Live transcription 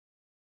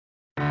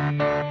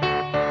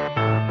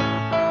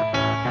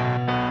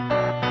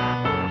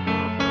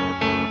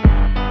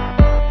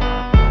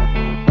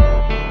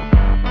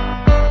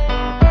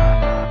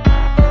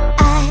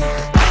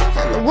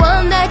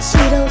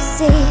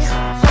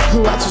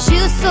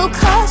you so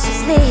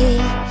cautiously,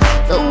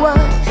 the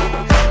one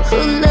who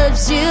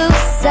loves you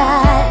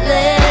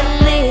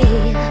silently.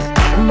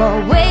 I'm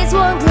always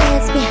one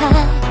glance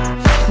behind,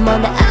 I'm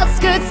on the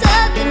outskirts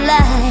of your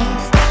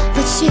life,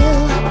 but you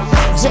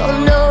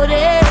don't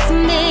notice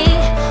me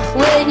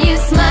when you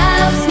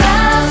smile,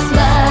 smile,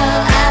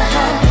 smile,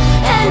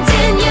 and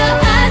in your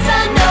eyes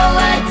I know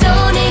I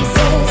don't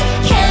exist,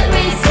 can't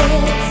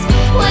resist,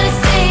 wanna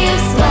see you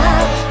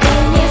smile,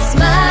 when you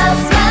smile,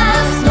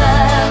 smile,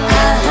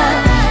 smile,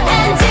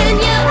 and in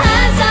your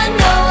eyes I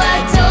know I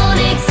don't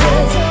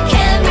exist,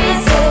 can't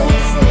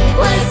resist,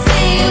 wanna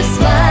see you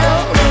smile,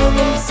 when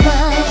you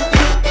smile.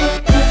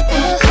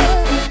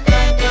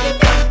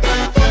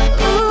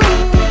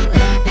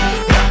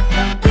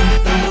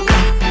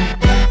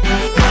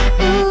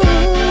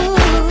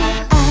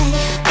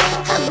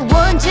 I'm the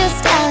one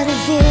just out of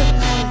view,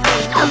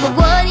 I'm the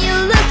one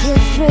you're looking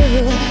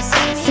through,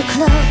 so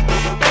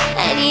close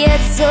and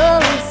yet so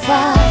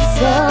far.